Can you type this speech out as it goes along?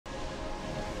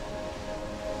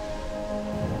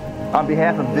On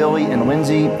behalf of Billy and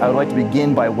Lindsey, I would like to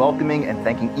begin by welcoming and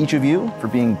thanking each of you for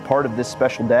being part of this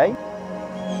special day.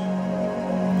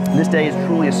 This day is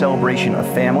truly a celebration of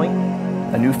family,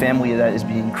 a new family that is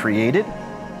being created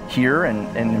here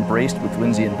and embraced with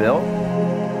Lindsey and Bill.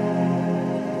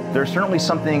 There's certainly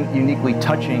something uniquely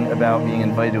touching about being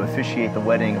invited to officiate the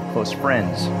wedding of close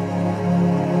friends.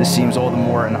 This seems all the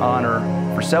more an honor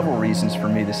for several reasons for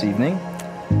me this evening.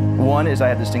 One is I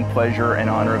have the distinct pleasure and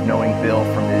honor of knowing Bill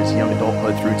from his young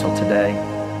adulthood through till today,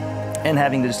 and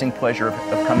having the distinct pleasure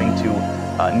of coming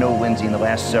to know Lindsey in the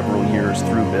last several years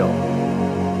through Bill.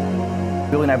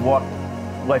 Billy and I have walked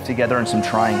life together in some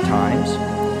trying times.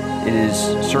 It is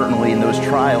certainly in those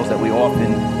trials that we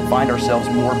often find ourselves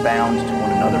more bound to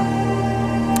one another.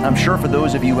 I'm sure for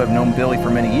those of you who have known Billy for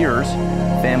many years,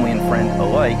 family and friend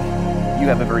alike, you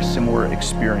have a very similar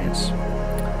experience.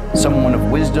 Someone of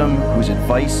wisdom whose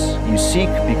advice you seek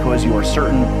because you are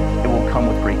certain it will come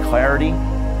with great clarity,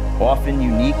 often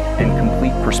unique and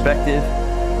complete perspective,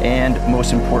 and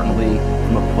most importantly,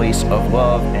 from a place of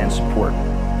love and support.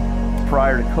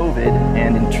 Prior to COVID,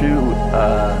 and in true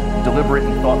deliberate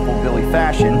and thoughtful Billy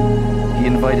fashion, he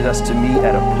invited us to meet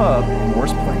at a pub in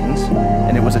Morris Plains,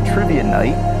 and it was a trivia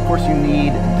night. Of course, you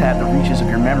need to have the reaches of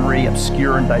your memory,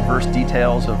 obscure and diverse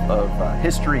details of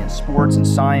history and sports and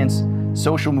science,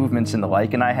 social movements and the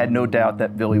like, and I had no doubt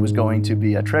that Billy was going to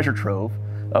be a treasure trove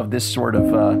of this sort of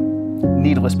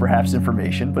needless, perhaps,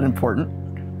 information, but important.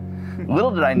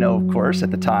 Little did I know, of course, at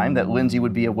the time, that Lindsey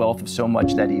would be a wealth of so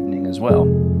much that evening as well.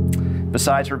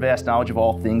 Besides her vast knowledge of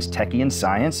all things techie and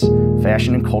science,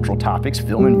 fashion and cultural topics,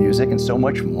 film and music, and so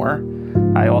much more,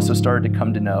 I also started to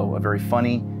come to know a very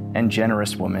funny and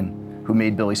generous woman who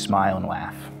made Billy smile and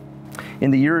laugh.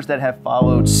 In the years that have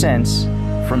followed since,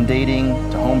 from dating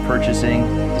to home purchasing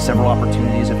to several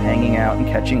opportunities of hanging out and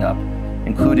catching up,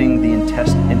 including the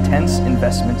intense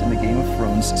investment in the Game of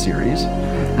Thrones series,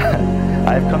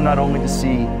 I have come not only to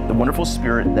see the wonderful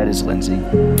spirit that is Lindsey,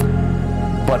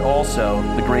 but also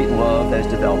the great love that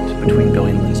has developed between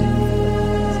Billy and Lindsey.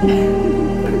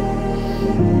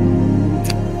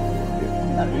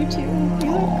 Love you too.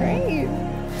 You look great.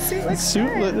 Suit looks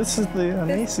good. This is the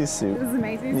Macy's suit. This is the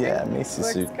Macy's suit? Yeah, Macy's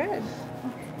suit. Looks good.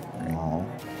 Oh.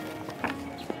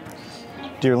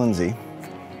 Dear Lindsey,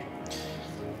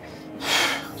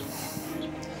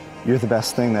 you're the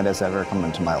best thing that has ever come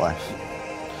into my life.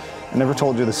 I never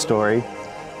told you the story,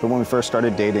 but when we first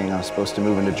started dating, I was supposed to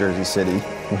move into Jersey City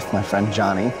with my friend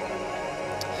Johnny.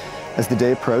 As the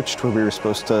day approached where we were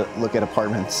supposed to look at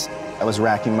apartments, I was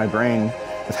racking my brain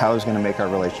with how I was going to make our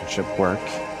relationship work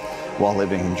while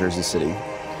living in Jersey City.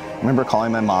 I remember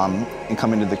calling my mom and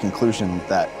coming to the conclusion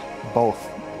that both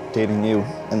dating you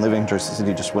and living in Jersey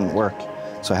City just wouldn't work.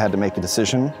 So I had to make a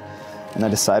decision, and I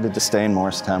decided to stay in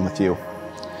Morristown with you.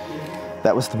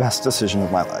 That was the best decision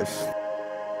of my life.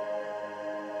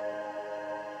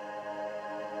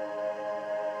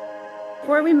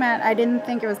 Before we met, I didn't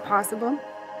think it was possible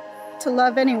to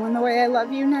love anyone the way I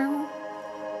love you now.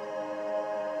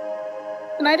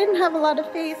 And I didn't have a lot of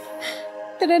faith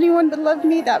that anyone would love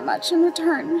me that much in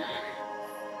return.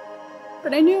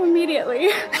 But I knew immediately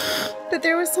that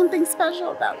there was something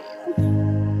special about you.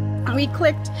 We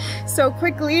clicked so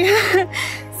quickly,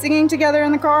 singing together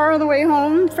in the car on the way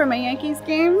home from a Yankees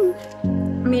game,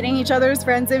 meeting each other's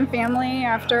friends and family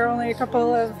after only a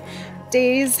couple of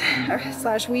days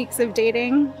 / weeks of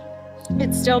dating.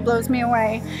 It still blows me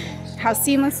away how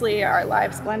seamlessly our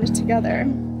lives blended together.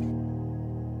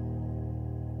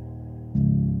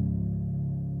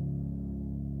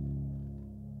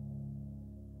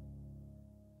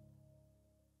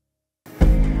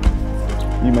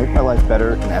 You make my life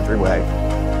better in every way.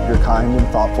 You're kind and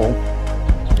thoughtful.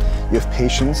 You have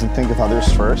patience and think of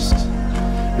others first.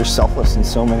 You're selfless in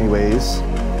so many ways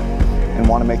and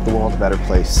want to make the world a better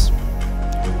place.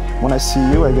 When I see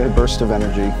you, I get a burst of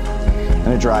energy and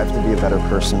a drive to be a better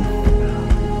person.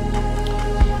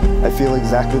 I feel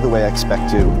exactly the way I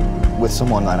expect to with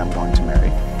someone that I'm going to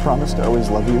marry. I promise to always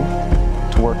love you,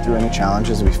 to work through any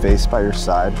challenges we face by your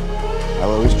side. I'll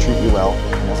always treat you well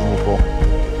and as an equal.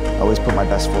 I always put my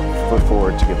best foot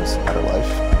forward to give us a better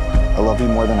life. I love you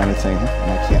more than anything,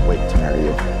 and I can't wait to marry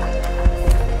you.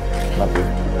 Love you.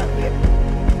 Love you.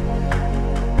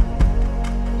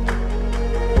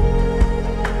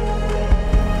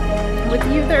 With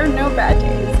you, there are no bad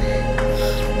days.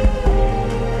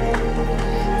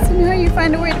 Somehow you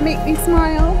find a way to make me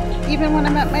smile, even when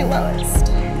I'm at my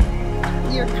lowest.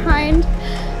 You're kind,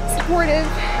 supportive,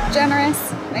 generous,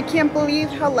 and I can't believe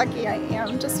how lucky I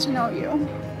am just to know you.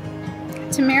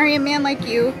 To marry a man like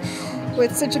you,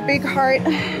 with such a big heart,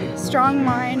 strong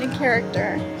mind, and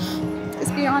character,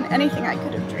 is beyond anything I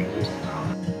could have dreamed.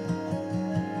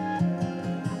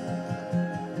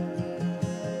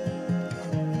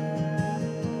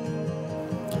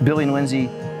 Billy and Lindsey,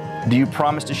 do you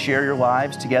promise to share your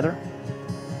lives together,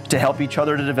 to help each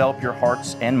other to develop your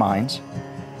hearts and minds,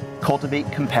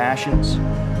 cultivate compassions,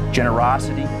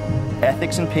 generosity,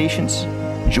 ethics and patience,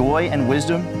 joy and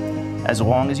wisdom, as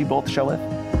long as you both shall live?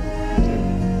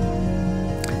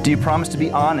 Do you promise to be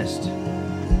honest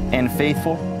and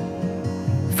faithful,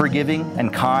 forgiving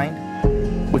and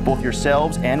kind with both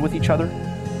yourselves and with each other,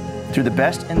 through the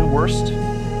best and the worst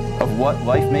of what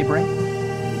life may bring?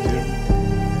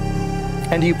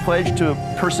 And do you pledge to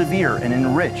persevere and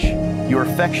enrich your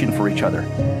affection for each other,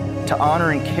 to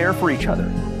honor and care for each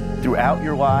other throughout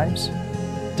your lives,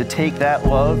 to take that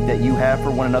love that you have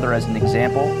for one another as an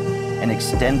example and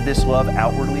extend this love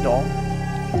outwardly to all?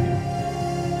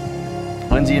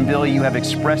 Lindsey and Billy, you have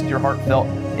expressed your heartfelt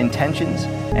intentions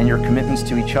and your commitments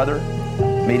to each other.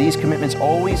 May these commitments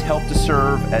always help to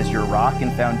serve as your rock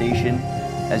and foundation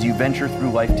as you venture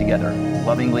through life together,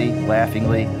 lovingly,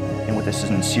 laughingly, and with a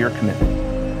sincere commitment.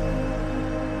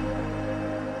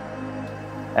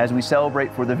 As we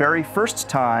celebrate for the very first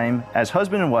time as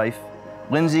husband and wife,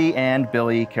 Lindsey and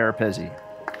Billy Carapezzi.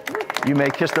 You may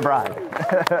kiss the bride.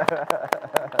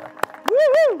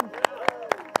 Woo-hoo!